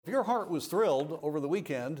If your heart was thrilled over the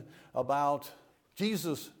weekend about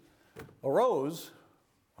Jesus arose,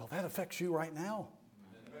 well, that affects you right now.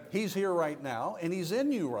 He's here right now, and he's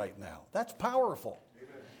in you right now. That's powerful.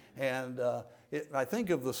 And I think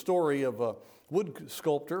of the story of a wood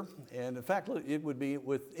sculptor, and in fact, it would be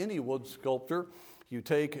with any wood sculptor. You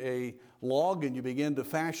take a log and you begin to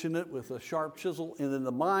fashion it with a sharp chisel, and in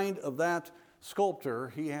the mind of that sculptor,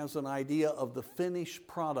 he has an idea of the finished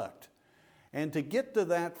product. And to get to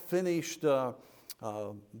that finished,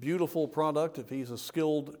 beautiful product, if he's a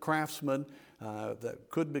skilled craftsman that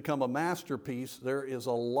could become a masterpiece, there is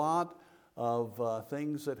a lot of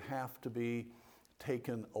things that have to be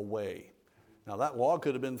taken away. Now, that log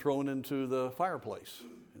could have been thrown into the fireplace,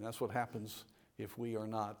 and that's what happens if we are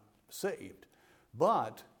not saved.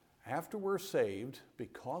 But after we're saved,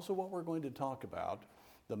 because of what we're going to talk about,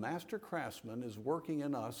 the master craftsman is working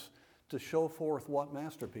in us to show forth what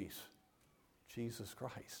masterpiece? Jesus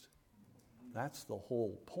Christ. That's the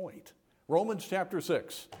whole point. Romans chapter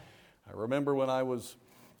 6. I remember when I was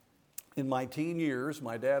in my teen years,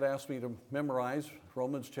 my dad asked me to memorize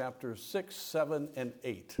Romans chapters 6, 7, and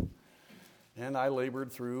 8. And I labored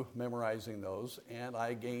through memorizing those, and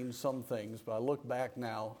I gained some things. But I look back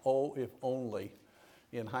now, if only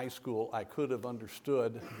in high school I could have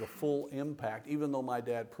understood the full impact, even though my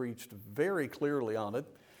dad preached very clearly on it.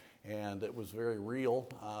 And it was very real.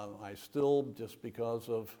 I still, just because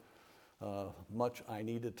of much I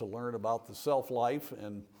needed to learn about the self-life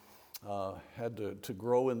and had to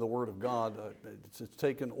grow in the Word of God, it's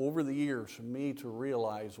taken over the years for me to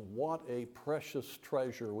realize what a precious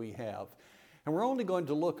treasure we have. And we're only going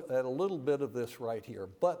to look at a little bit of this right here.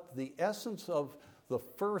 But the essence of the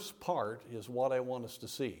first part is what I want us to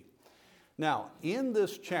see. Now, in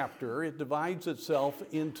this chapter, it divides itself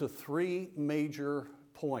into three major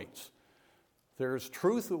points. There's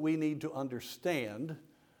truth that we need to understand.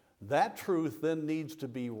 That truth then needs to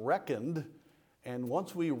be reckoned. And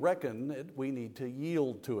once we reckon it, we need to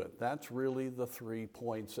yield to it. That's really the 3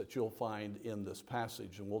 points that you'll find in this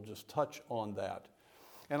passage. And we'll just touch on that.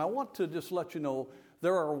 And I want to just let you know,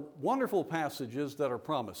 there are wonderful passages that are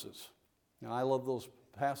promises. And I love those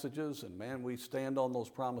passages. And man, we stand on those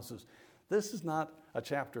promises. This is not a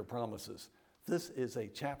chapter of promises. This is a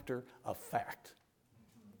chapter of fact.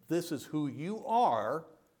 This is who you are,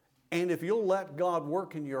 and if you'll let God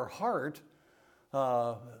work in your heart,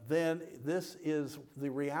 then this is the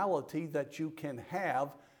reality that you can have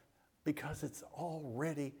because it's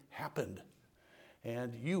already happened.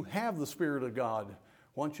 And you have the Spirit of God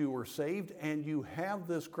once you were saved, and you have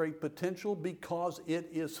this great potential because it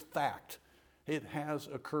is fact. It has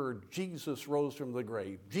occurred. Jesus rose from the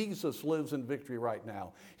grave. Jesus lives in victory right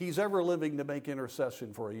now. He's ever living to make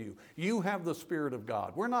intercession for you. You have the Spirit of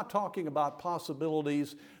God. We're not talking about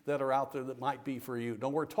possibilities that are out there that might be for you. No,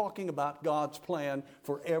 we're talking about God's plan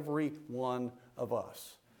for every one of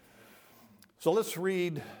us. So let's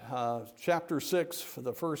read chapter 6 for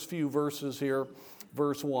the first few verses here.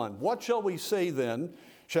 Verse 1. What shall we say then?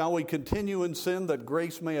 Shall we continue in sin that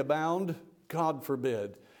grace may abound? God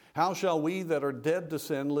forbid. How shall we that are dead to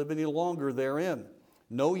sin live any longer therein?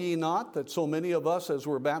 Know ye not that so many of us as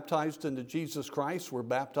were baptized into Jesus Christ were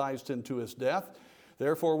baptized into his death?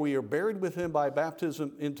 Therefore we are buried with him by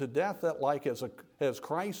baptism into death, that like as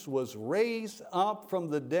Christ was raised up from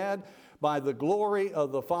the dead by the glory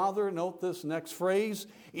of the Father. Note this next phrase.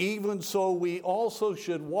 Even so we also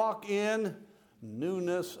should walk in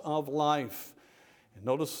newness of life. And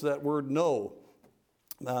notice that word know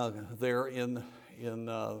there in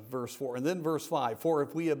verse 4. And then verse 5. For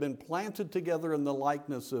if we have been planted together in the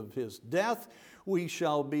likeness of his death, we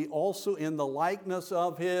shall be also in the likeness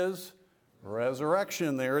of his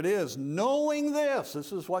resurrection. There it is. Knowing this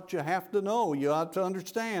is what you have to know. You ought to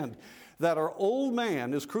understand that our old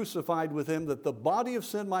man is crucified with him, that the body of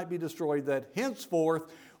sin might be destroyed, that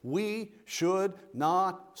henceforth we should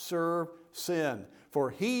not serve sin.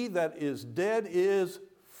 For he that is dead is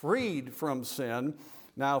freed from sin.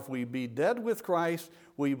 Now, if we be dead with Christ,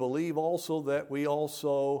 we believe also that we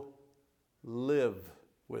also live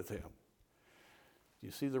with him. Do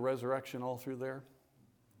you see the resurrection all through there?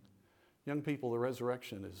 Young people, the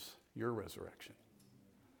resurrection is your resurrection.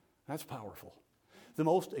 That's powerful. The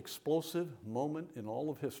most explosive moment in all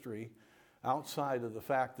of history, outside of the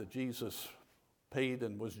fact that Jesus paid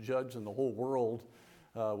and was judged and the whole world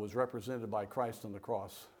was represented by Christ on the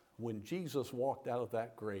cross. When Jesus walked out of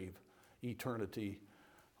that grave, eternity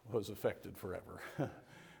was affected forever.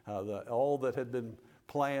 All that had been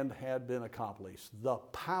planned had been accomplished. The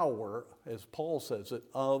power, as Paul says it,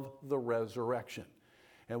 of the resurrection.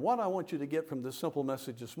 And what I want you to get from this simple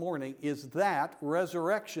message this morning is that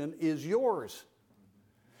resurrection is yours.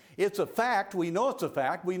 It's a fact. We know it's a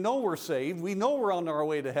fact. We know we're saved. We know we're on our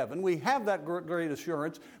way to heaven. We have that great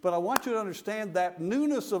assurance. But I want you to understand that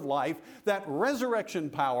newness of life, that resurrection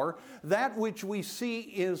power, that which we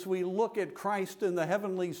see as we look at Christ in the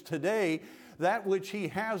heavenlies today, that which he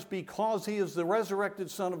has because he is the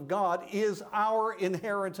resurrected Son of God, is our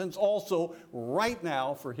inheritance also right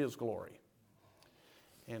now for his glory.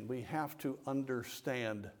 And we have to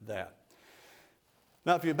understand that.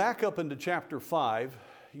 Now, if you back up into chapter 5,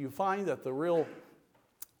 you find that the real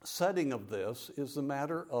setting of this is the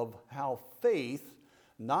matter of how faith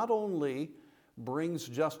not only brings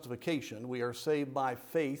justification. We are saved by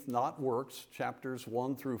faith, not works. Chapters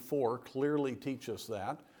 1 through 4 clearly teach us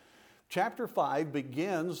that. Chapter 5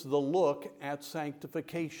 begins the look at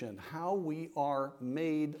sanctification, how we are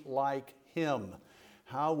made like him,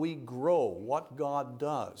 how we grow, what God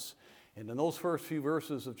does. And in those first few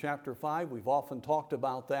verses of chapter 5, we've often talked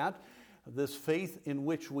about that. This faith in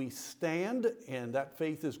which we stand, and that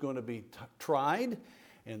faith is going to be tried,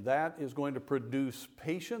 and that is going to produce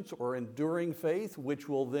patience or enduring faith, which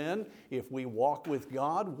will then, if we walk with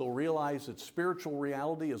God, we'll realize that spiritual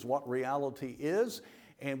reality is what reality is,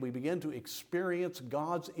 and we begin to experience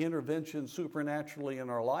God's intervention supernaturally in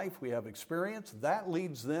our life. We have experience. That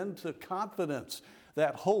leads then to confidence,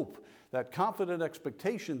 that hope, that confident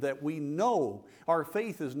expectation that we know our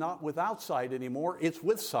faith is not without sight anymore, it's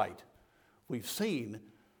with sight. We've seen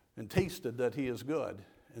and tasted that he is good,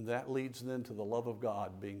 and that leads then to the love of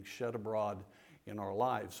God being shed abroad in our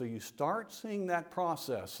lives. So you start seeing that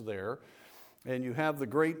process there, and you have the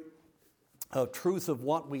great truth of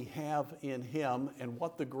what we have in him and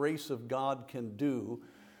what the grace of God can do.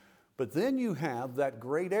 But then you have that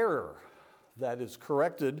great error that is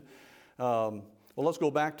corrected. Well, let's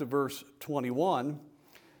go back to verse 21.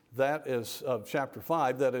 That is of chapter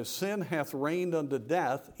 5, that as sin hath reigned unto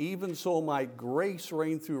death, even so might grace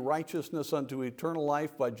reign through righteousness unto eternal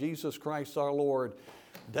life by Jesus Christ our Lord.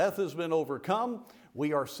 Death has been overcome.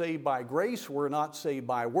 We are saved by grace. We're not saved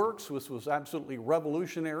by works. This was absolutely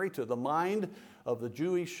revolutionary to the mind of the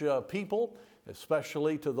Jewish people,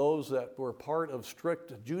 especially to those that were part of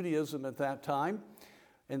strict Judaism at that time.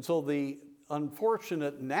 And so the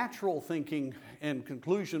unfortunate natural thinking and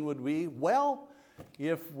conclusion would be, well,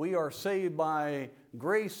 if we are saved by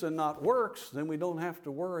grace and not works, then we don't have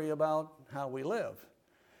to worry about how we live.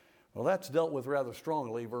 Well, that's dealt with rather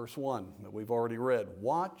strongly, verse 1 that we've already read.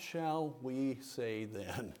 What shall we say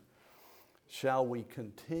then? Shall we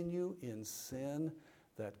continue in sin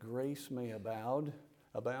that grace may abound?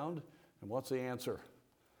 And what's the answer?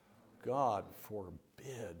 God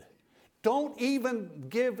forbid. Don't even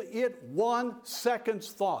give it 1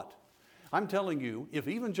 second's thought. I'm telling you, if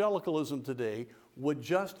evangelicalism today would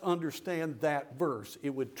just understand that verse, it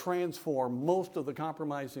would transform most of the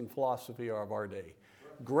compromising philosophy of our day.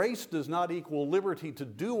 Grace does not equal liberty to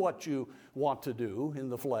do what you want to do in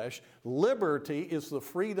the flesh. Liberty is the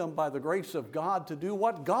freedom by the grace of God to do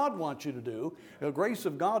what God wants you to do. The grace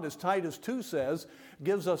of God, as Titus 2 says,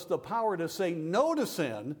 gives us the power to say no to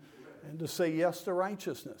sin and to say yes to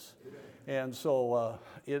righteousness. And so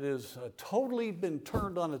it has totally been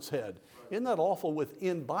turned on its head. Isn't that awful?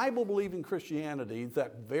 Within Bible-believing Christianity,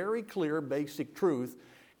 that very clear basic truth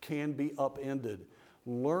can be upended.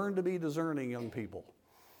 Learn to be discerning, young people.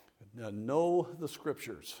 Know the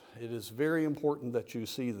Scriptures. It is very important that you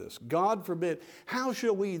see this. God forbid, how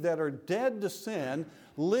shall we that are dead to sin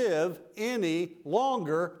live any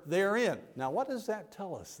longer therein? Now, what does that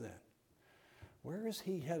tell us then? Where is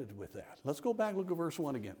he headed with that? Let's go back and look at verse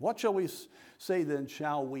 1 again. What shall we say then?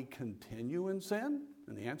 Shall we continue in sin?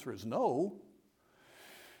 And the answer is no.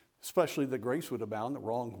 Especially that grace would abound, the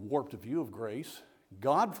wrong warped view of grace.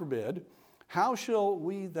 God forbid. How shall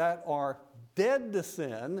we that are dead to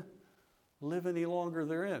sin live any longer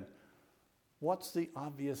therein? What's the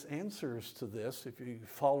obvious answers to this if you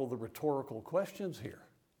follow the rhetorical questions here?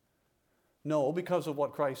 No, because of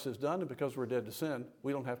what Christ has done and because we're dead to sin,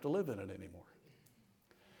 we don't have to live in it anymore.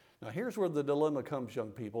 Now, here's where the dilemma comes,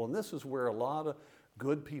 young people, and this is where a lot of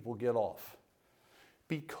good people get off.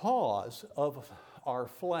 Because of our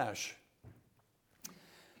flesh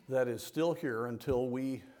that is still here until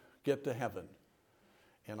we get to heaven,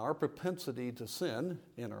 and our propensity to sin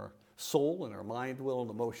in our soul, in our mind, will,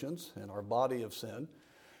 and emotions, and our body of sin,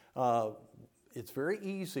 it's very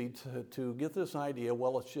easy to get this idea,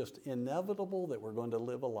 well, it's just inevitable that we're going to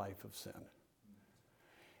live a life of sin.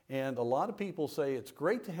 And a lot of people say it's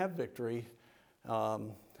great to have victory,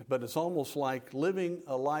 but it's almost like living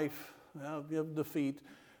a life of defeat,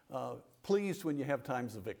 pleased when you have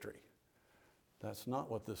times of victory. That's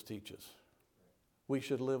not what this teaches. We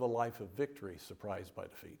should live a life of victory, surprised by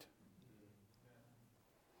defeat.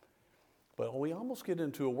 But we almost get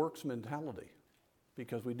into a works mentality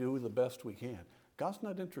because we do the best we can. God's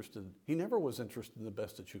not interested. He never was interested in the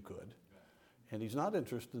best that you could. And he's not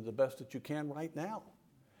interested in the best that you can right now.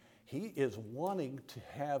 He is wanting to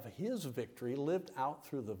have his victory lived out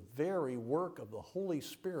through the very work of the Holy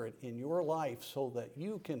Spirit in your life so that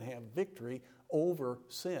you can have victory over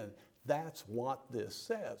sin. That's what this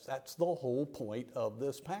says. That's the whole point of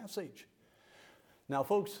this passage. Now,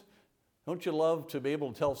 folks, don't you love to be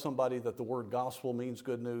able to tell somebody that the word gospel means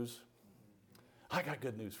good news? I got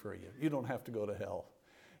good news for you. You don't have to go to hell.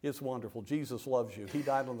 It's wonderful. Jesus loves you. He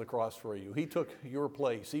died on the cross for you. He took your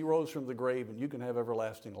place. He rose from the grave, and you can have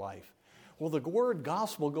everlasting life. Well, the word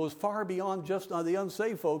gospel goes far beyond just the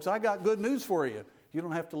unsaved folks. I got good news for you. You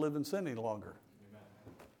don't have to live in sin any longer.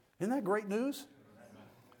 Amen. Isn't that great news? Amen.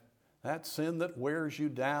 That sin that wears you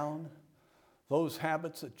down, those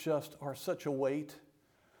habits that just are such a weight,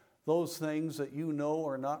 those things that you know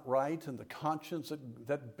are not right, and the conscience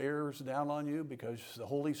that bears down on you because the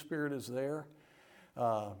Holy Spirit is there.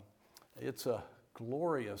 It's a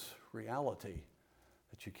glorious reality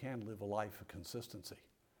that you can live a life of consistency.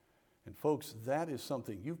 And folks, that is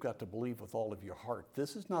something you've got to believe with all of your heart.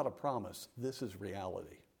 This is not a promise. This is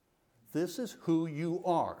reality. This is who you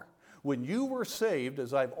are. When you were saved,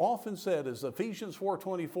 as I've often said, as Ephesians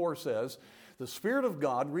 4:24 says, the Spirit of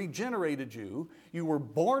God regenerated you. You were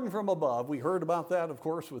born from above. We heard about that, of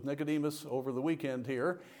course, with Nicodemus over the weekend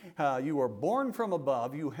here. You are born from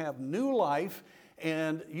above. You have new life.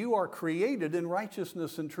 And you are created in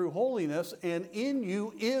righteousness and true holiness, and in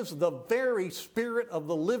you is the very Spirit of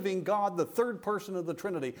the living God, the third person of the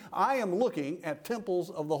Trinity. I am looking at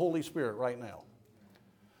temples of the Holy Spirit right now.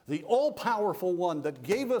 The all-powerful one that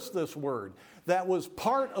gave us this word, that was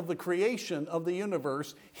part of the creation of the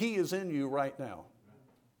universe, he is in you right now.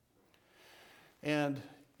 And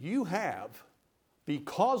you have,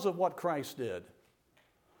 because of what Christ did,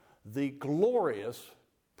 the glorious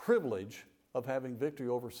privilege of having victory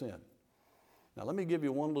over sin. Now, let me give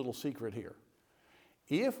you one little secret here.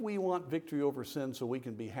 If we want victory over sin so we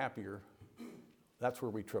can be happier, that's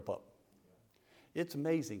where we trip up. It's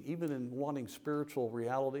amazing, even in wanting spiritual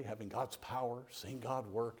reality, having God's power, seeing God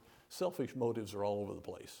work, selfish motives are all over the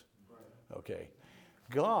place. Okay.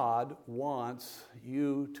 God wants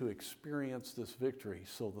you to experience this victory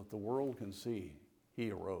so that the world can see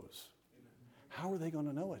he arose. How are they going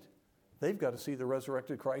to know it? They've got to see the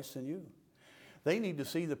resurrected Christ in you. They need to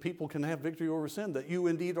see that people can have victory over sin, that you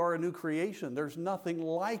indeed are a new creation. There's nothing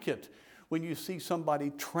like it when you see somebody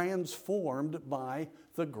transformed by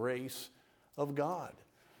the grace of God.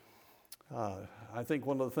 I think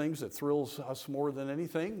one of the things that thrills us more than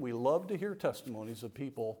anything, we love to hear testimonies of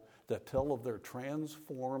people that tell of their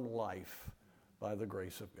transformed life by the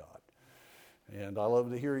grace of God. And I love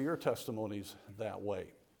to hear your testimonies that way.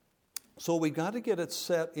 So we've got to get it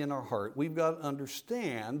set in our heart. We've got to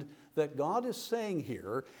understand that God is saying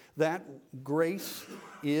here that grace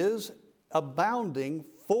is abounding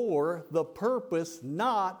for the purpose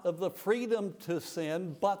not of the freedom to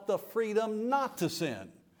sin, but the freedom not to sin.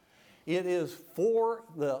 It is for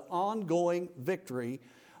the ongoing victory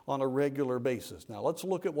on a regular basis. Now let's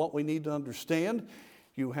look at what we need to understand.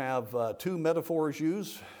 You have two metaphors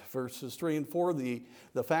used, verses 3 and 4, the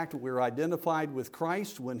fact that we're identified with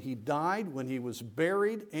Christ when he died, when he was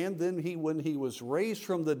buried, and then when he was raised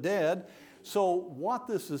from the dead. So what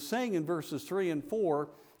this is saying in verses 3 and 4,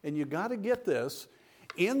 and you got to get this,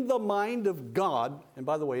 in the mind of God, and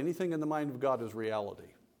by the way, anything in the mind of God is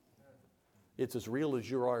reality. It's as real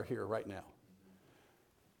as you are here right now.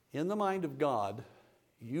 In the mind of God,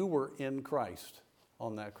 you were in Christ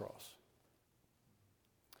on that cross.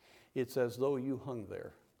 It's as though you hung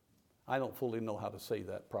there. I don't fully know how to say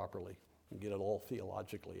that properly and get it all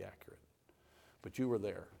theologically accurate. But you were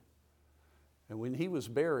there. And when he was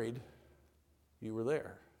buried, you were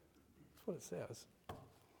there. That's what it says.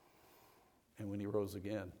 And when he rose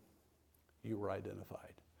again, you were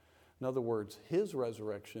identified. In other words, his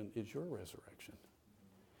resurrection is your resurrection.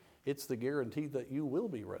 It's the guarantee that you will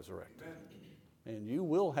be resurrected. Amen. And you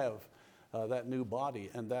will have that new body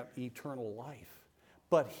and that eternal life.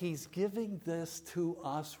 But he's giving this to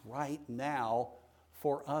us right now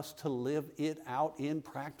for us to live it out in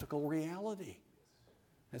practical reality.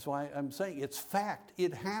 That's why I'm saying it's fact.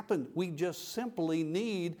 It happened. We just simply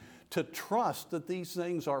need to trust that these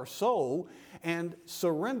things are so and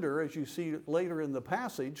surrender, as you see later in the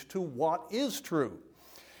passage, to what is true.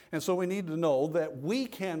 And so we need to know that we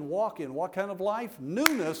can walk in what kind of life?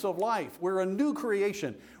 Newness of life. We're a new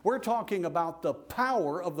creation. We're talking about the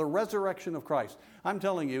power of the resurrection of Christ. I'm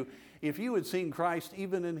telling you, if you had seen Christ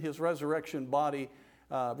even in his resurrection body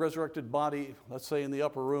resurrected body, let's say in the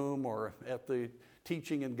upper room or at the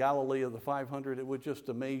teaching in Galilee of the 500, it would just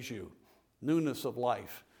amaze you. Newness of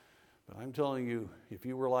life. But I'm telling you, if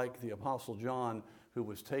you were like the Apostle John, who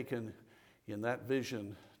was taken in that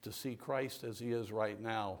vision to see Christ as he is right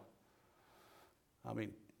now, I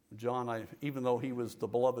mean, John, even though he was the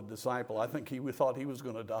beloved disciple, I think he thought he was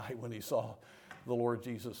going to die when he saw the Lord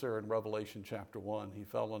Jesus there in Revelation chapter 1. He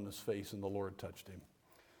fell on his face and the Lord touched him.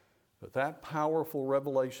 But that powerful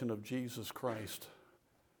revelation of Jesus Christ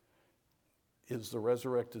is the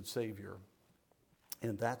resurrected Savior.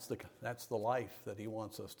 And that's the life that he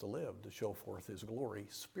wants us to live, to show forth his glory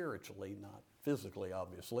spiritually, not physically,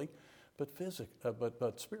 obviously,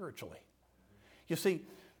 but spiritually. You see,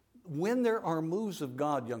 when there are moves of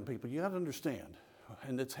God, young people, you got to understand,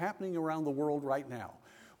 and it's happening around the world right now.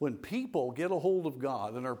 When people get a hold of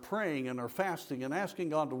God and are praying and are fasting and asking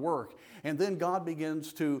God to work, and then God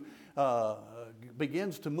begins to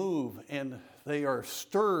move, and they are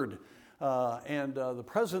stirred, and the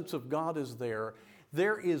presence of God is there,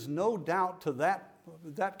 there is no doubt to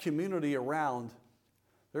that community around,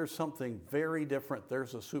 there's something very different.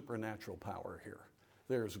 There's a supernatural power here.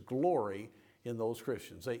 There's glory in those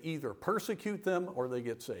Christians. They either persecute them or they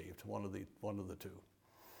get saved, one of the two.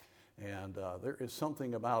 And there is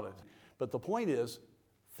something about it. But the point is,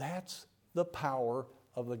 that's the power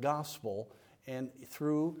of the gospel, and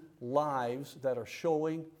through lives that are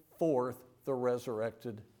showing forth the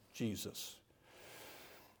resurrected Jesus.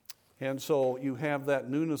 And so you have that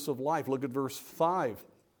newness of life. Look at verse 5.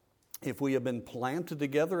 If we have been planted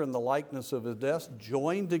together in the likeness of his death,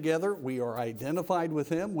 joined together, we are identified with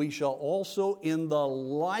him, we shall also in the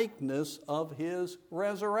likeness of his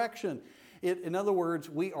resurrection. In other words,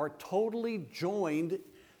 we are totally joined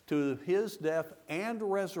to his death and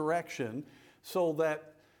resurrection, so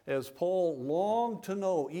that as Paul longed to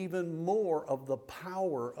know even more of the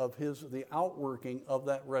power of the outworking of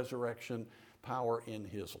that resurrection power in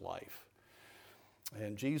his life.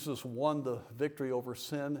 And Jesus won the victory over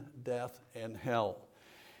sin, death, and hell.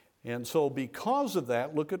 And so because of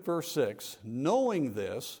that, look at verse 6, knowing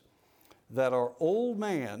this, that our old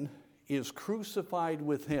man is crucified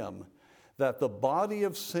with him, that the body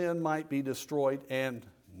of sin might be destroyed, and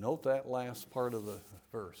note that last part of the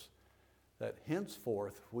verse, that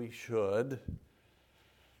henceforth we should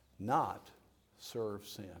not serve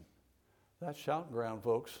sin. That's shouting ground,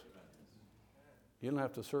 folks. You don't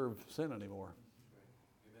have to serve sin anymore.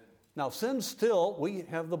 Now, sin still, we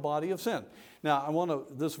have the body of sin. Now,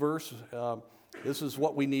 this verse, this is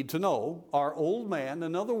what we need to know. Our old man,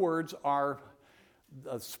 in other words, our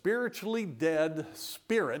spiritually dead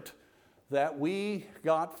spirit that we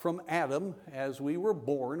got from Adam as we were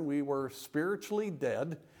born, we were spiritually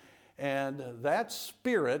dead, and that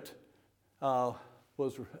spirit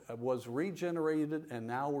was regenerated, and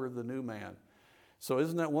now we're the new man. So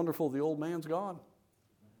isn't that wonderful? The old man's gone.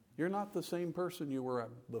 You're not the same person you were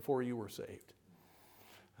before you were saved.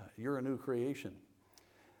 You're a new creation.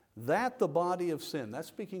 That the body of sin, that's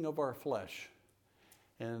speaking of our flesh.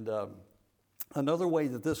 And another way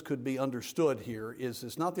that this could be understood here is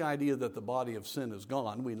it's not the idea that the body of sin is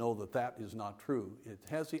gone. We know that that is not true. It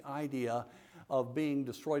has the idea of being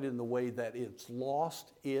destroyed in the way that it's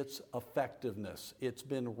lost its effectiveness. It's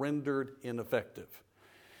been rendered ineffective.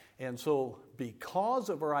 And so because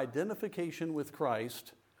of our identification with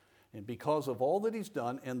Christ, and because of all that he's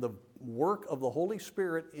done and the work of the Holy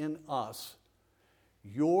Spirit in us,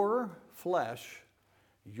 your flesh,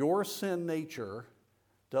 your sin nature,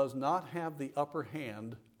 does not have the upper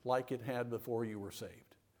hand like it had before you were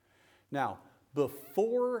saved. Now,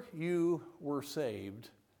 before you were saved,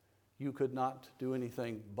 you could not do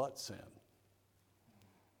anything but sin.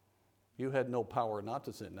 You had no power not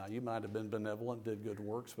to sin. Now, you might have been benevolent, did good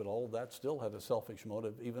works, but all of that still had a selfish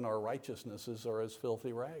motive. Even our righteousnesses are as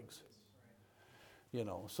filthy rags. You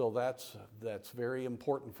know, so that's very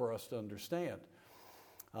important for us to understand.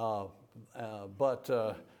 So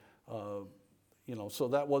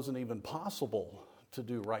that wasn't even possible to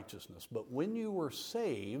do righteousness. But when you were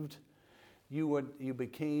saved, you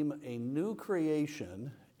became a new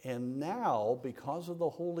creation, and now, because of the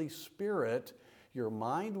Holy Spirit, your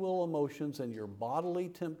mind, will, emotions, and your bodily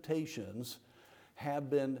temptations have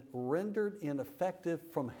been rendered ineffective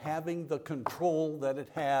from having the control that it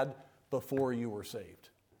had before you were saved.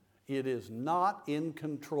 It is not in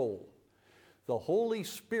control. The Holy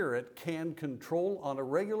Spirit can control on a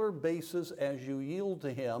regular basis as you yield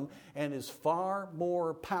to him, and is far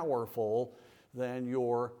more powerful than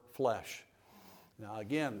your flesh. Now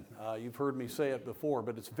again, you've heard me say it before,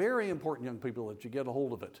 but it's very important, young people, that you get a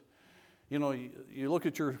hold of it. You know, you look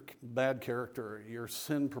at your bad character, your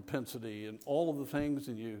sin propensity, and all of the things,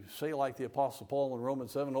 and you say like the Apostle Paul in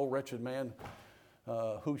Romans 7, "O wretched man,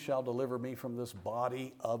 who shall deliver me from this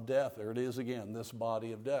body of death?" There it is again, this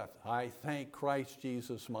body of death. I thank Christ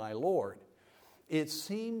Jesus my Lord. It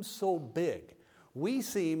seems so big. We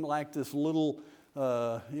seem like this little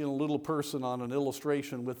person on an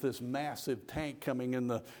illustration with this massive tank coming in,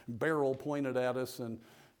 the barrel pointed at us, and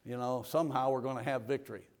somehow we're going to have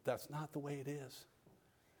victory. That's not the way it is.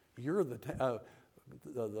 You're the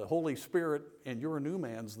Holy Spirit, and your new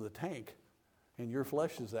man's the tank, and your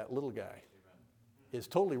flesh is that little guy. It's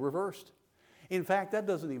totally reversed. In fact, that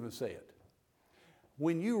doesn't even say it.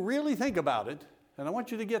 When you really think about it, and I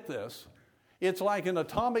want you to get this, it's like an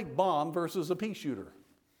atomic bomb versus a pea shooter.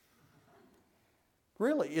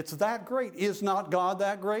 Really, it's that great. Is not God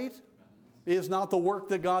that great? Is not the work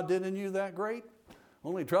that God did in you that great?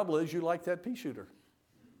 Only trouble is you like that pea shooter.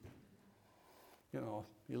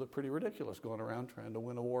 You look pretty ridiculous going around trying to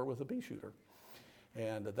win a war with a pea shooter.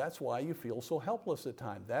 And that's why you feel so helpless at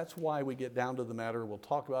times. That's why we get down to the matter, we'll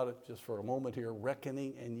talk about it just for a moment here,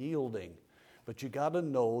 reckoning and yielding. But you got to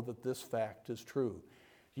know that this fact is true.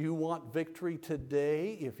 You want victory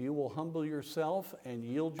today, if you will humble yourself and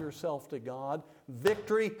yield yourself to God,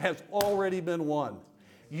 victory has already been won.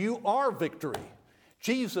 You are victory.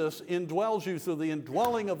 Jesus indwells you through the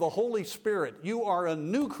indwelling of the Holy Spirit. You are a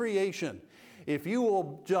new creation. If you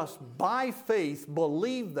will just by faith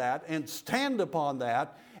believe that and stand upon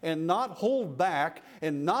that and not hold back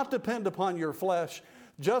and not depend upon your flesh,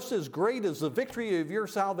 just as great as the victory of your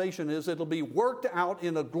salvation is, it'll be worked out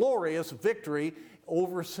in a glorious victory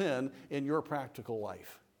over sin in your practical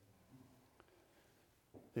life.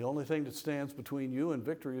 The only thing that stands between you and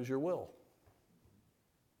victory is your will.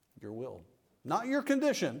 Your will. Not your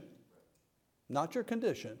condition. Not your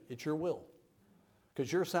condition. It's your will.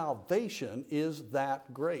 Because your salvation is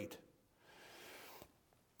that great.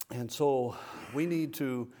 And so we need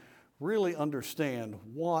to really understand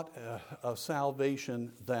what a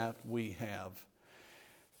salvation that we have.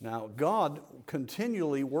 Now, God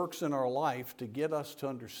continually works in our life to get us to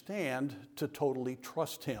understand, to totally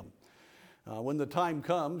trust Him. When the time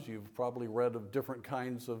comes, you've probably read of different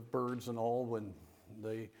kinds of birds and all, when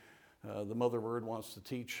the mother bird wants to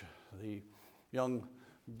teach the young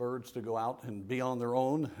birds to go out and be on their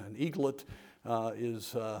own. An eaglet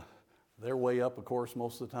is they're way up, of course,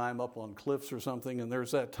 most of the time up on cliffs or something, and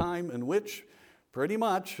there's that time in which pretty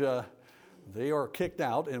much they are kicked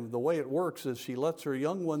out, and the way it works is she lets her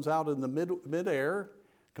young ones out in the midair,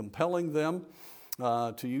 compelling them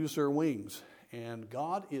to use their wings. And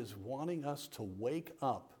God is wanting us to wake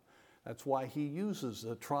up. That's why He uses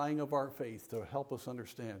the trying of our faith to help us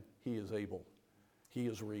understand He is able, He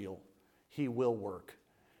is real, He will work.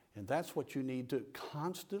 And that's what you need to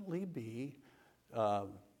constantly be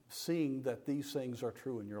seeing that these things are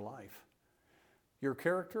true in your life. Your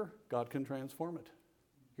character, God can transform it.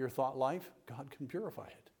 Your thought life, God can purify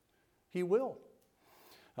it. He will.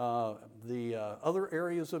 The other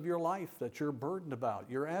areas of your life that you're burdened about,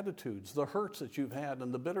 your attitudes, the hurts that you've had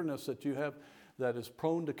and the bitterness that you have that is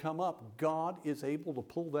prone to come up, God is able to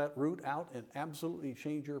pull that root out and absolutely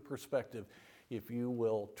change your perspective if you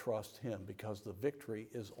will trust Him, because the victory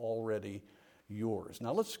is already yours.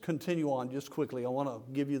 Now let's continue on just quickly. I want to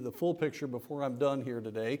give you the full picture before I'm done here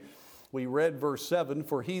today. We read verse 7,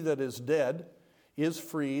 "For he that is dead is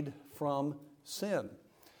freed from sin."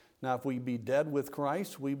 Now if we be dead with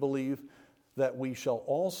Christ, we believe that we shall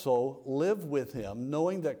also live with Him,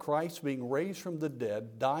 knowing that Christ, being raised from the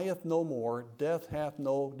dead, dieth no more, death hath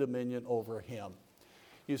no dominion over Him.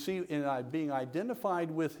 You see, in being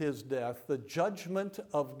identified with His death, the judgment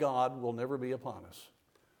of God will never be upon us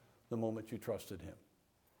the moment you trusted Him.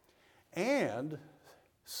 And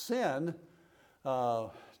sin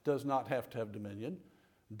does not have to have dominion.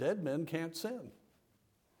 Dead men can't sin.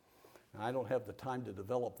 Now, I don't have the time to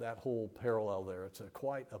develop that whole parallel there. It's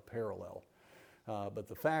quite a parallel. But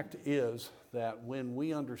the fact is that when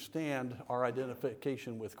we understand our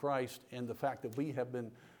identification with Christ and the fact that we have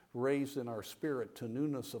been raised in our spirit to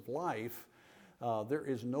newness of life, there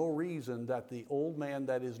is no reason that the old man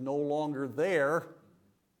that is no longer there,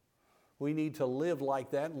 we need to live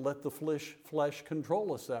like that and let the flesh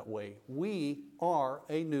control us that way. We are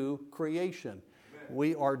a new creation. Amen.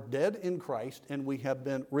 We are dead in Christ and we have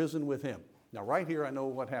been risen with Him. Now right here I know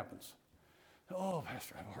what happens. Oh,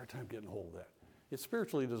 Pastor, I have a hard time getting a hold of that. It's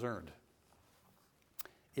spiritually discerned.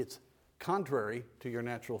 It's contrary to your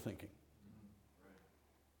natural thinking.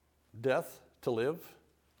 Death to live.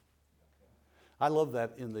 I love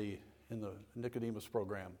that in the Nicodemus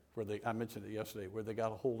program where I mentioned it yesterday, where they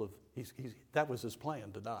got a hold of that was his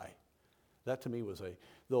plan, to die. That to me was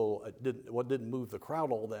what didn't move the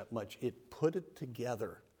crowd all that much, it put it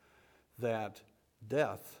together that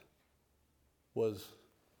death was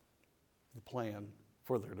the plan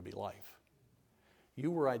for there to be life.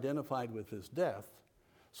 You were identified with his death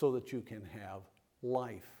so that you can have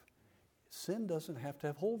life. Sin doesn't have to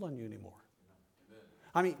have hold on you anymore.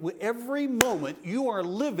 I mean, every moment you are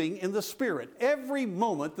living in the Spirit. Every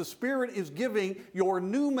moment the Spirit is giving your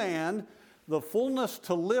new man the fullness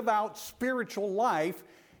to live out spiritual life.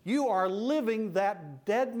 You are living that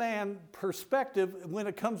dead man perspective when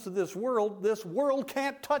it comes to this world. This world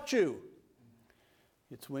can't touch you.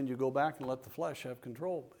 It's when you go back and let the flesh have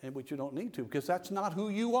control, and which you don't need to, because that's not who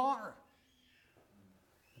you are.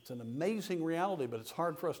 It's an amazing reality, but it's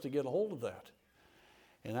hard for us to get a hold of that.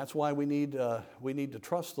 And that's why we need to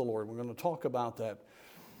trust the Lord. We're going to talk about that.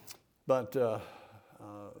 But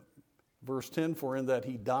verse 10, for in that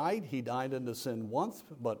he died unto sin once,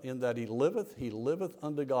 but in that he liveth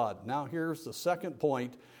unto God. Now here's the second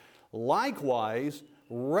point. Likewise,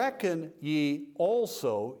 reckon ye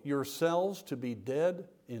also yourselves to be dead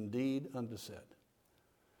indeed unto sin.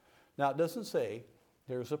 Now it doesn't say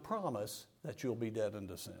there's a promise that you'll be dead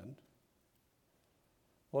unto sin.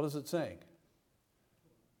 What is it saying?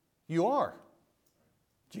 You are.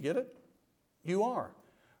 Did you get it? You are.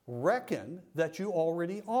 Reckon that you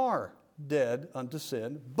already are dead unto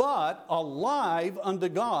sin, but alive unto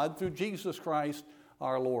God through Jesus Christ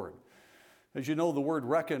our Lord. As you know, the word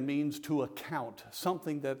reckon means to account,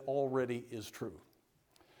 something that already is true.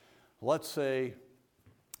 Let's say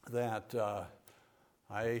that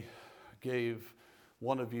I gave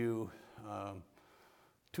one of you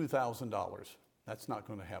 $2,000. That's not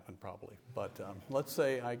going to happen probably, but let's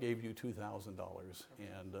say I gave you $2,000,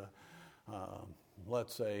 and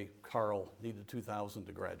let's say Carl needed $2,000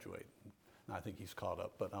 to graduate. I think he's caught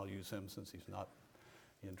up, but I'll use him since he's not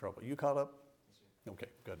in trouble. You caught up? Okay,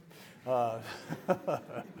 good.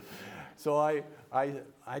 So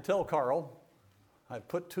I tell Carl, I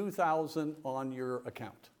put $2,000 on your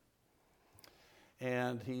account.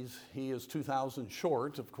 And he is $2,000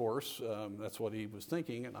 short, of course. That's what he was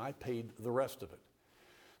thinking, and I paid the rest of it.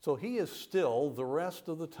 So he is still, the rest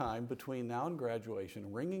of the time between now and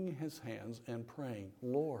graduation, wringing his hands and praying,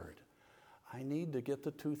 Lord, I need to get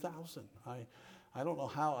the $2,000. I don't know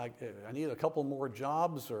how. I need a couple more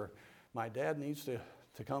jobs, or my dad needs to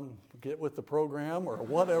come get with the program, or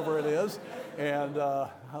whatever it is. And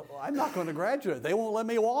I'm not going to graduate. They won't let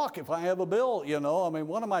me walk if I have a bill, I mean,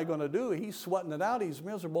 what am I going to do? He's sweating it out. He's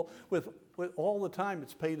miserable. With all the time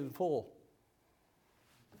it's paid in full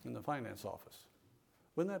in the finance office.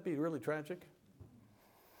 Wouldn't that be really tragic?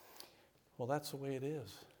 Well, that's the way it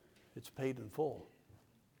is. It's paid in full.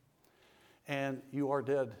 And you are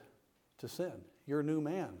dead to sin. Your new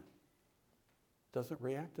man doesn't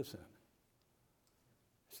react to sin.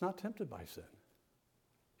 It's not tempted by sin.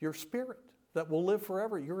 Your spirit that will live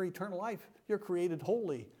forever, your eternal life, you're created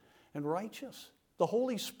holy and righteous. The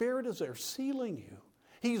Holy Spirit is there sealing you.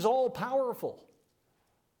 He's all powerful.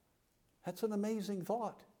 That's an amazing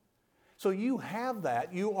thought. So you have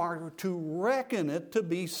that. You are to reckon it to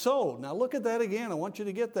be so. Now look at that again. I want you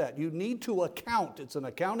to get that. You need to account. It's an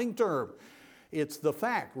accounting term. It's the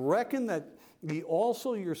fact. Reckon that ye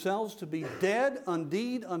also yourselves to be dead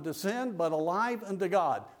indeed unto sin, but alive unto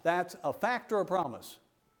God. That's a fact or a promise?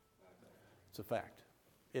 It's a fact.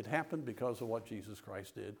 It happened because of what Jesus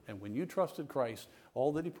Christ did. And when you trusted Christ,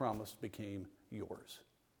 all that he promised became yours.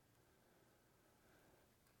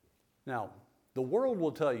 Now, the world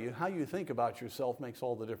will tell you how you think about yourself makes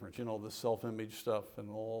all the difference. This self-image stuff and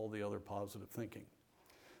all the other positive thinking.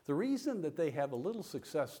 The reason that they have a little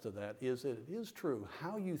success to that is that it is true.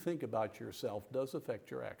 How you think about yourself does affect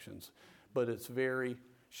your actions, but it's very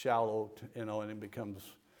shallow, and it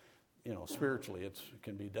becomes, spiritually, it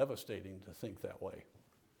can be devastating to think that way.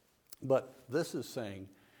 But this is saying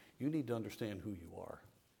you need to understand who you are.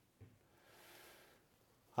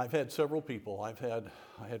 I've had several people. I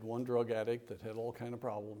had one drug addict that had all kind of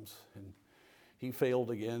problems, and he failed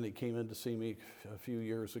again. He came in to see me a few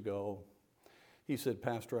years ago. He said,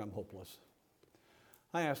 Pastor, I'm hopeless.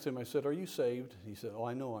 I asked him, I said, are you saved? He said, oh,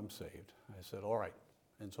 I know I'm saved. I said, all right.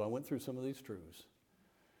 And so I went through some of these truths.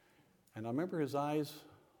 And I remember his eyes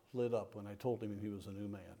lit up when I told him he was a new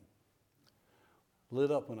man.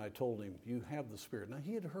 Lit up when I told him, you have the Spirit. Now,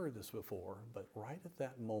 he had heard this before, but right at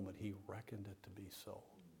that moment, he reckoned it to be so.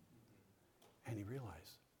 And he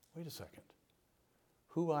realized, wait a second,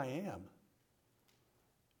 who I am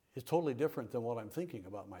is totally different than what I'm thinking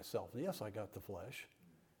about myself. Yes, I got the flesh.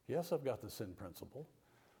 Yes, I've got the sin principle.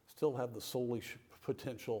 Still have the soulish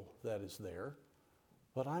potential that is there.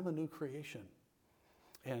 But I'm a new creation.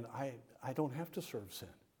 And I don't have to serve sin.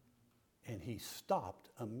 And he stopped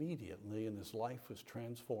immediately, and his life was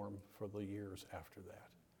transformed for the years after that.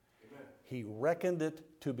 Amen. He reckoned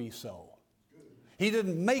it to be so. He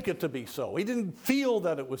didn't make it to be so. He didn't feel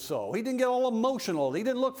that it was so. He didn't get all emotional. He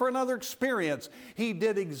didn't look for another experience. He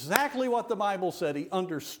did exactly what the Bible said. He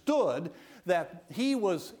understood that he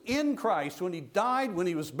was in Christ when he died, when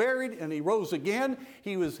he was buried, and he rose again.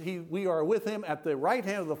 We are with him at the right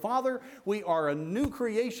hand of the Father. We are a new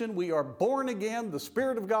creation. We are born again. The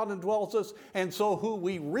Spirit of God indwells us. And so who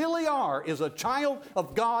we really are is a child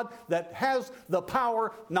of God that has the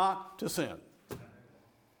power not to sin.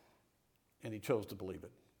 And he chose to believe it.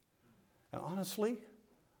 And honestly,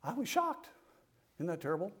 I was shocked. Isn't that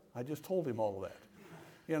terrible? I just told him all of that.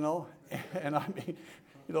 And I mean,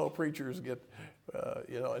 preachers get,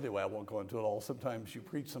 anyway, I won't go into it all. Sometimes you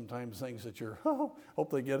preach sometimes things that you're, hope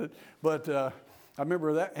they get it. But I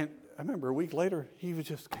remember that, and I remember a week later, he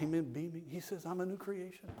just came in beaming. He says, I'm a new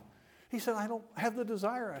creation. He said, I don't have the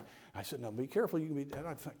desire. I said, now be careful, you can be dead.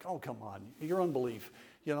 I think, oh, come on, your unbelief.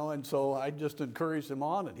 And so I just encouraged him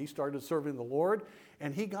on, and he started serving the Lord,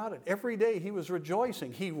 and he got it. Every day he was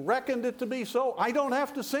rejoicing. He reckoned it to be so. I don't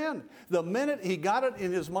have to sin. The minute he got it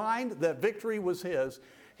in his mind that victory was his,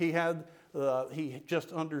 he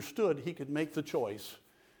just understood he could make the choice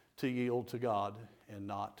to yield to God and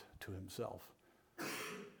not to himself.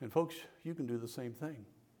 And folks, you can do the same thing.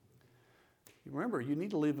 Remember, you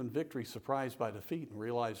need to live in victory, surprised by defeat, and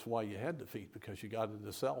realize why you had defeat, because you got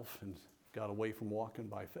into self and got away from walking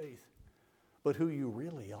by faith. But who you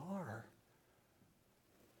really are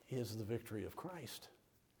is the victory of Christ.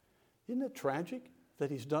 Isn't it tragic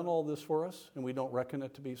that he's done all this for us and we don't reckon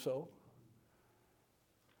it to be so?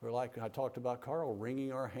 We're like I talked about Carl,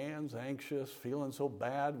 wringing our hands, anxious, feeling so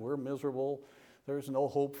bad, we're miserable, there's no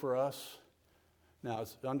hope for us. Now,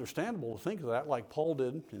 it's understandable to think of that like Paul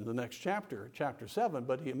did in the next chapter, chapter 7,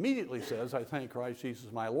 but he immediately says, I thank Christ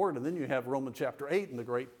Jesus my Lord. And then you have Romans chapter 8 and the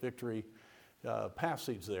great victory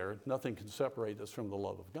passage there. Nothing can separate us from the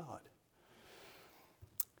love of God.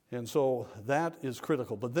 And so that is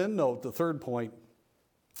critical. But then note the third point,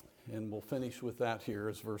 and we'll finish with that here,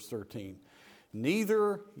 is verse 13.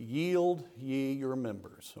 Neither yield ye your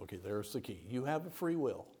members. Okay, there's the key. You have a free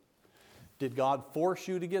will. Did God force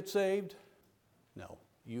you to get saved? No,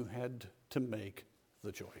 you had to make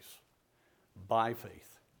the choice by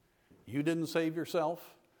faith. You didn't save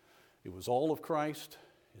yourself. It was all of Christ.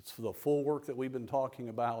 It's the full work that we've been talking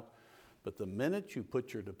about. But the minute you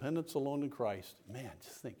put your dependence alone in Christ, man,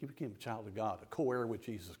 just think, you became a child of God, a co-heir with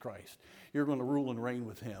Jesus Christ. You're going to rule and reign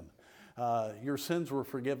with him. Your sins were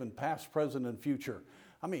forgiven, past, present, and future.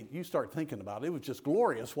 I mean, you start thinking about it. It was just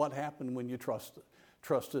glorious what happened when you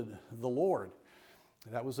trusted the Lord.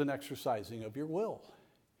 That was an exercising of your will.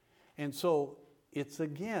 And so it's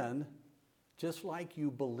again, just like you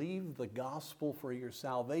believe the gospel for your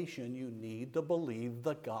salvation, you need to believe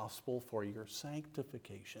the gospel for your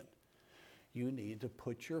sanctification. You need to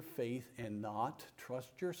put your faith and not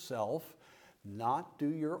trust yourself, not do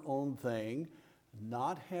your own thing,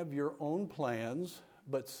 not have your own plans,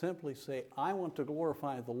 but simply say, I want to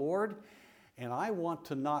glorify the Lord. And I want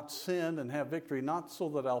to not sin and have victory, not so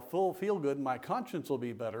that I'll feel good and my conscience will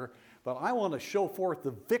be better, but I want to show forth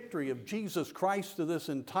the victory of Jesus Christ to this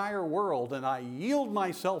entire world, and I yield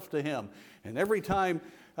myself to him. And every time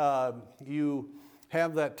you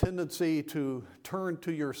have that tendency to turn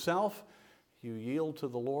to yourself, you yield to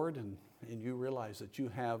the Lord and you realize that you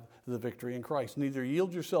have the victory in Christ. Neither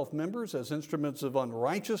yield yourself members as instruments of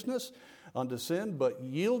unrighteousness unto sin, but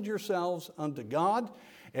yield yourselves unto God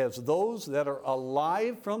as those that are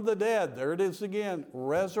alive from the dead. There it is again,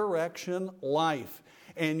 resurrection life.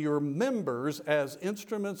 And your members as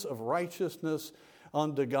instruments of righteousness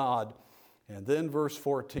unto God. And then verse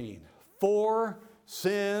 14, for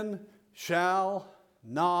sin shall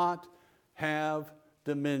not have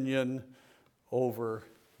dominion over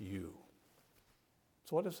you.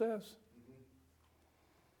 That's what it says.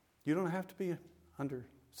 You don't have to be under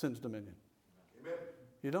sin's dominion. Amen.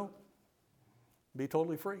 You don't. Be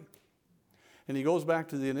totally free. And he goes back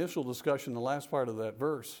to the initial discussion, the last part of that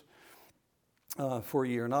verse. For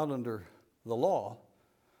ye are not under the law,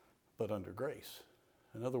 but under grace.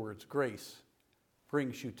 In other words, grace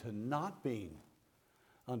brings you to not being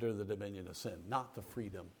under the dominion of sin, not the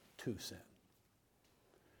freedom to sin.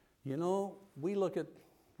 You know, we look at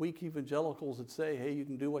weak evangelicals that say, hey, you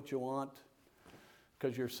can do what you want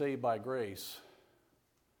because you're saved by grace.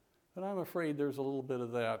 But I'm afraid there's a little bit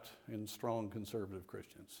of that in strong conservative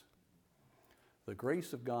Christians. The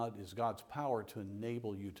grace of God is God's power to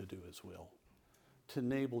enable you to do his will, to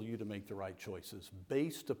enable you to make the right choices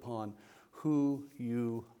based upon who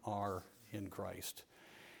you are in Christ.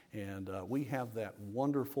 And we have that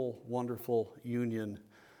wonderful, wonderful union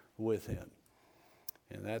with him.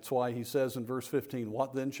 And that's why he says in verse 15,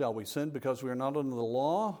 what then shall we sin because we are not under the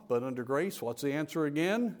law, but under grace? What's the answer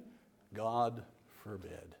again? God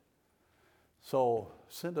forbid. So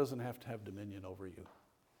sin doesn't have to have dominion over you.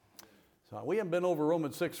 So we haven't been over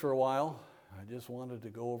Romans 6 for a while. I just wanted to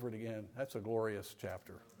go over it again. That's a glorious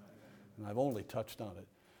chapter. And I've only touched on it.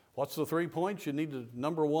 What's the 3 points? You need to,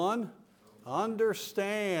 number 1,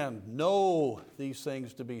 understand, know these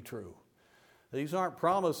things to be true. These aren't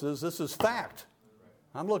promises. This is fact.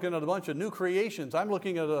 I'm looking at a bunch of new creations. I'm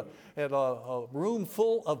looking at a room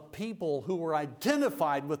full of people who were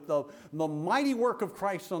identified with the mighty work of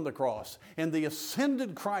Christ on the cross. And the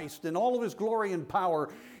ascended Christ in all of his glory and power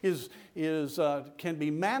can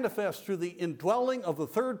be manifest through the indwelling of the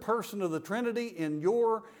third person of the Trinity in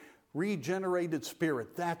your regenerated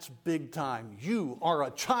spirit. That's big time. You are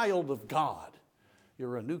a child of God.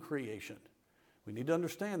 You're a new creation. We need to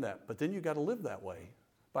understand that. But then you've got to live that way.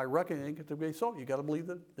 By reckoning it to be so, you got to believe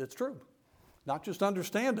that it's true. Not just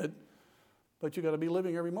understand it, but you got to be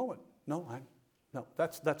living every moment. No,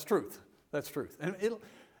 that's truth. That's truth. And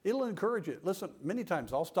it'll encourage you. Listen, many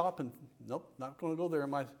times I'll stop and, nope, not going to go there.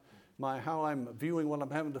 My how I'm viewing what I'm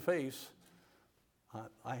having to face,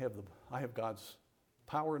 I have God's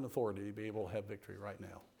power and authority to be able to have victory right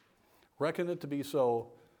now. Reckon it to be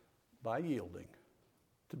so by yielding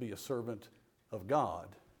to be a servant of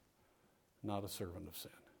God, not a servant of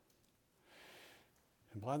sin.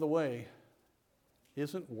 And by the way,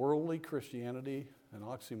 isn't worldly Christianity an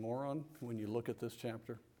oxymoron when you look at this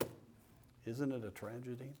chapter? Isn't it a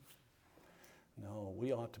tragedy? No,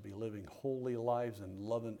 we ought to be living holy lives and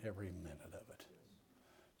loving every minute of it.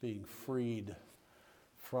 Being freed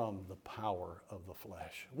from the power of the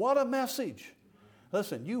flesh. What a message!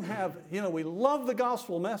 Listen, we love the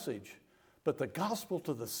gospel message, but the gospel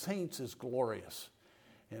to the saints is glorious.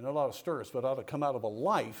 And it ought to stir us, but it ought to come out of a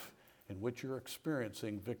life in which you're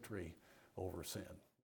experiencing victory over sin.